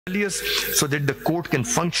so that the court can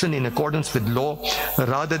function in accordance with law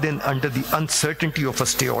rather than under the uncertainty of a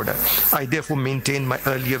stay order. I therefore maintain my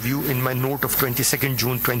earlier view in my note of 22nd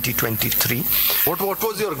June 2023. What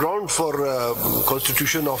was your ground for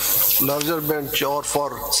constitution of larger bench or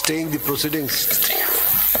for staying the proceedings?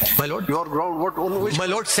 My Lord, your ground, what on which? My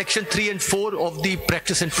Lord, section 3 and 4 of the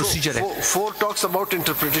Practice and Procedure Act. 4 talks about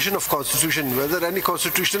interpretation of constitution, whether any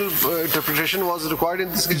constitutional interpretation was required in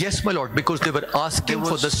this case? Yes, my Lord, because they were asking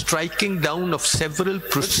for the striking down of several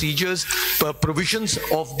procedures, provisions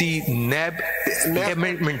of the NAB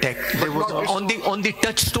Amendment Act. There was on the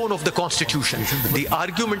touchstone of the Constitution. The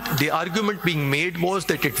argument being made was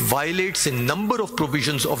that it violates a number of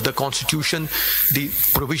provisions of the Constitution, the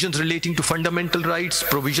provisions relating to fundamental rights,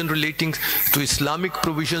 provision relating to Islamic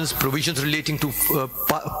provisions, provisions relating to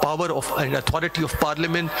power of and authority of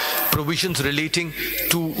Parliament, provisions relating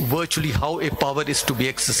to virtually how a power is to be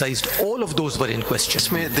exercised. All of those were in question.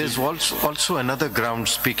 There's also another ground,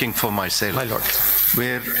 speaking for myself, my Lord,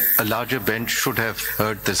 where a larger bench should have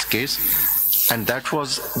heard this case, and that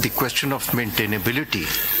was the question of maintainability,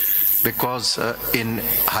 because in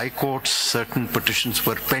high courts certain petitions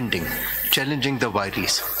were pending challenging the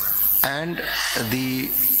Wairis, and the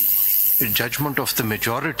judgment of the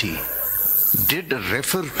majority did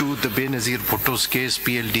refer to the Benazir Bhutto's case,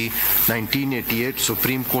 PLD 1988,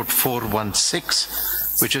 Supreme Court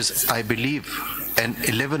 416, which is, I believe, an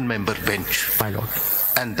 11-member bench. My Lord.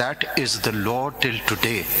 And that is the law till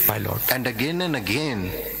today. My Lord. And again,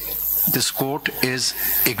 this court is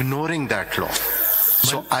ignoring that law.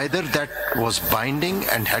 So either that was binding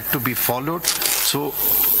and had to be followed, so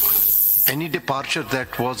any departure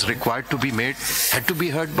that was required to be made had to be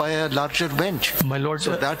heard by a larger bench. My Lord,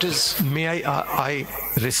 so that is... May I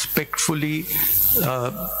respectfully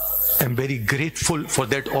am very grateful for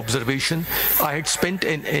that observation. I had spent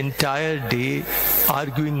an entire day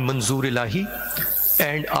arguing Manzoor Ilahi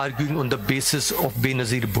and arguing on the basis of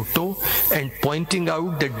Benazir Bhutto and pointing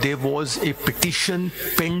out that there was a petition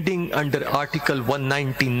pending under Article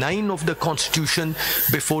 199 of the Constitution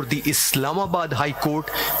before the Islamabad High Court,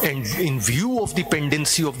 and in view of the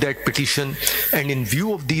pendency of that petition and in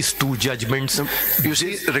view of these two judgments... You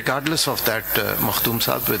see, regardless of that, Makhdoom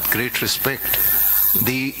Saab, with great respect,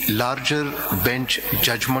 the larger bench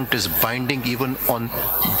judgment is binding even on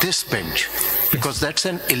this bench, because that's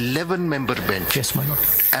an 11-member bench. Yes, my Lord.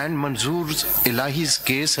 And Manzoor Ilahi's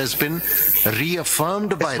case has been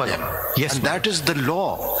reaffirmed by them. Yes, and that is the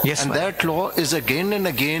law. Yes, and that law is again and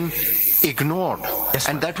again ignored. Yes,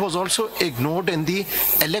 and that was also ignored in the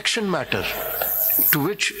election matter, to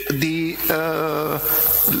which the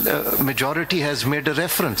majority has made a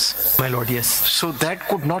reference. My Lord, yes. So that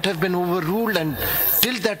could not have been overruled, and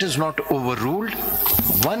till that is not overruled,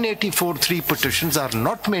 184(3) petitions are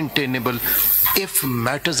not maintainable if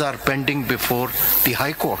matters are pending before the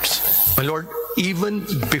high courts. My Lord, even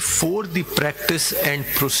before the Practice and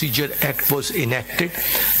Procedure Act was enacted,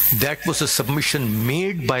 that was a submission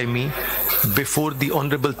made by me before the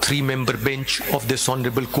Honorable 3-member bench of this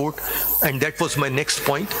Honorable Court, and that was my next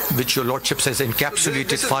point, which your Lordships has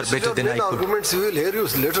encapsulated far better than I could. Arguments, we will hear you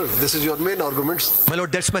later. This is your main arguments. My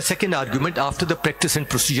Lord, that's my second argument after the Practice and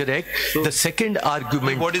Procedure Act. So, the second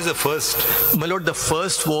argument... What is the first? My Lord, the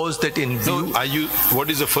first was that in view... What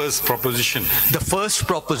is the first proposition? The first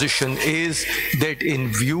proposition is that in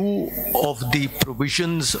view of the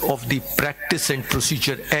provisions of the Practice and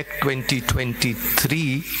Procedure Act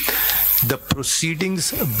 2023, the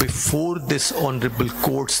proceedings before this Honorable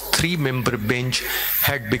Court's 3-member bench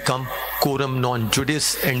had become quorum non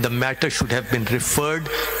judice, and the matter should have been referred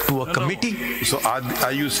to a committee. No. So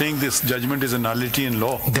are you saying this judgment is a nullity in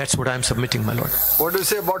law? That's what I am submitting, my Lord. What do you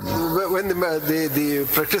say about when the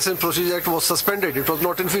Practice and Procedure Act was suspended? It was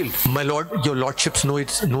not in field. My Lord, your Lordships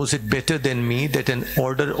knows it better than me that an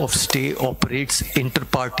order of stay operates inter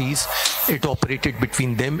partes. It operated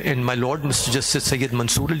between them, and my Lord, Mr. Justice Syed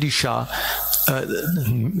Mansoor Ali Shah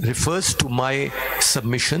refers to my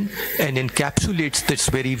submission and encapsulates this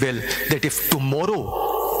very well, that if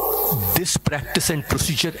tomorrow this Practice and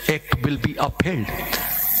Procedure Act will be upheld,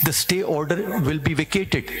 the stay order will be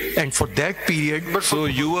vacated, and for that period... So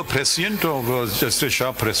you were prescient, or was Justice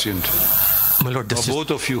Shah prescient? My Lord,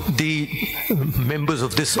 both of you. The members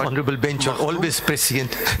of this honorable bench are always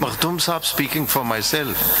prescient. Makhdoom Saab, speaking for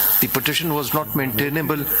myself, the petition was not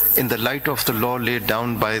maintainable in the light of the law laid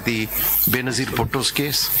down by the Benazir Bhutto's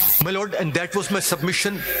case. My Lord, and that was my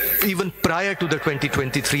submission even prior to the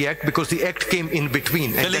 2023 Act, because the Act came in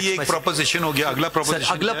between. चलिए ये एक proposition हो गया, अगला proposition.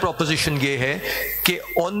 Sir, अगला proposition ये है कि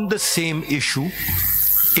on the same issue,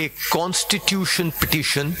 a constitution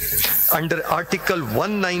petition under Article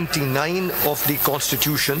 199 of the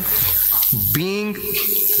Constitution, being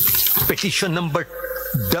petition number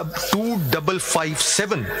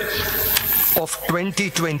 2557 of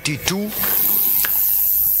 2022,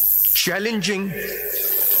 challenging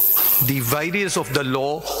the vires of the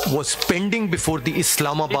law, was pending before the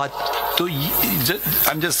Islamabad. So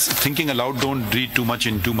I'm just thinking aloud, don't read too much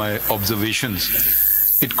into my observations.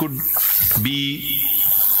 It could be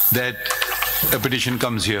that a petition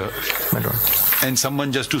comes here and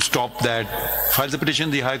someone, just to stop that, files a petition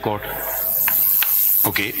in the High Court.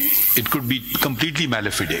 Okay, it could be completely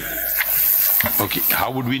malafide. Okay,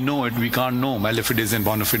 how would we know it? We can't know malafides and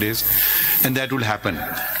bona fides, and that will happen.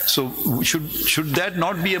 So should that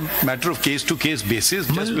not be a matter of case-to-case basis,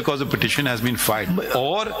 just because a petition has been filed?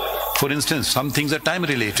 Or, for instance, some things are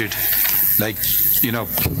time-related. Like, you know,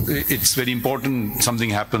 it's very important something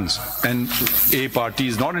happens, and a party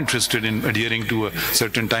is not interested in adhering to a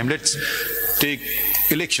certain time. Let's take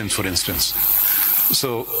elections, for instance.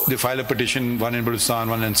 So they file a petition, one in Balochistan,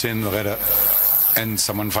 one in Sindh, etc. And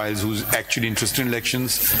someone files who's actually interested in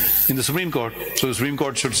elections in the Supreme Court. So the Supreme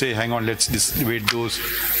Court should say, hang on, let's debate those.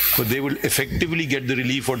 But they will effectively get the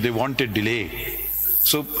relief what they wanted, delay.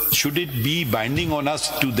 So should it be binding on us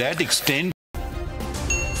to that extent?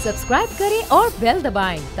 Subscribe करें और bell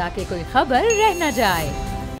दबाएं ताकि कोई खबर रह न जाए।